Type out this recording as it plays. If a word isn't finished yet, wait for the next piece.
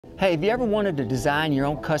Hey, have you ever wanted to design your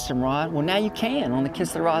own custom rod? Well, now you can on the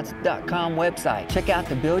KistlerRods.com website. Check out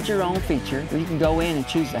the Build Your Own feature where you can go in and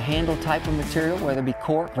choose the handle type of material, whether it be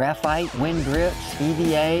cork, graphite, wind grips,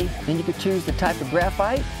 EVA. Then you can choose the type of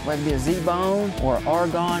graphite, whether it be a Z-bone or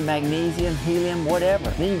argon, magnesium, helium,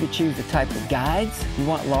 whatever. Then you can choose the type of guides. You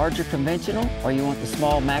want larger conventional or you want the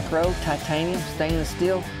small macro, titanium, stainless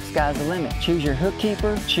steel. Sky's the limit. Choose your hook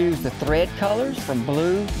keeper, choose the thread colors from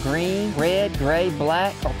blue, green, red, gray,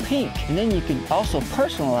 black, or pink. And then you can also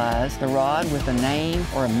personalize the rod with a name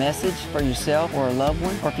or a message for yourself or a loved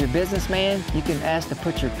one. Or if you're a businessman, you can ask to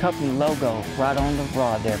put your company logo right on the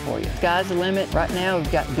rod there for you. Sky's the limit. Right now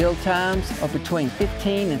we've got build times of between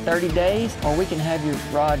 15 and 30 days, or we can have your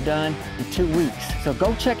rod done in 2 weeks. So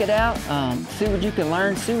go check it out, see what you can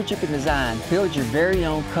learn, see what you can design. Build your very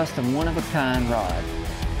own custom one-of-a-kind rod.